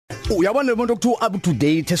uyabona le muntu okuthiwa up to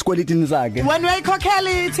date esikwelitini sakhe When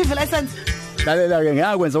uyayikhokhela i-TV license lalela ke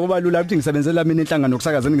ngiyakwenza kuba lula ukuthi ngisebenzela mina inhlangano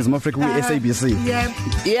yokusakaza eNingizimu Afrika ku-SABC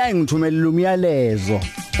iyangithumelela umyalezo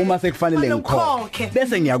uma sekufanele ngikhokhe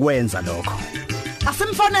bese ngiyakwenza lokho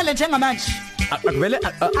asimfonele njengamanje akuvele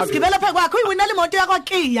asigibele phe kwakho uyiwinela imoto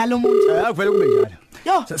yakwaKiya lo muntu akuvele kube njalo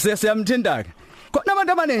yo siyamthinta ke khona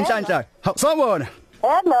abantu abanenhlanhla sawubona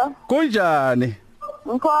Hello. Kunjani?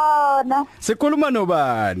 Ngikhona. Sikhuluma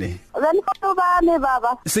nobani? Ngifuna ubani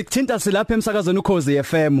baba? Sikuthinta silapha emsakazweni uKhozi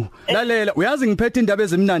FM. Lalela, uyazi ngiphethe indaba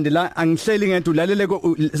ezimnandi la angihleli ngento ulalele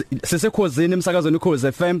sisekhozini emsakazweni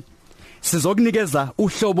uKhozi FM. Sizokunikeza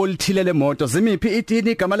uhlobo oluthile lemoto. Zimiphi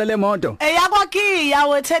ithini igama lale moto? EyakwaKiya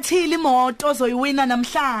wethethile imoto ozoyiwina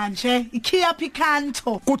namhlanje, iKia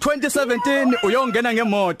Picanto. Ku 2017 uyongena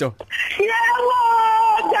ngemoto. Yebo,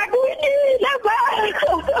 ngakuyile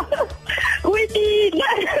baba. Uyile.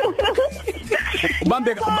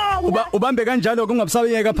 Ubambe kanjalo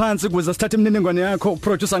kungabusabiyeka phansi ukuze sithathe imininingwane yakho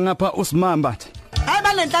producer ngapha uSimamba. Hayi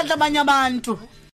balenhlanhla abanye abantu.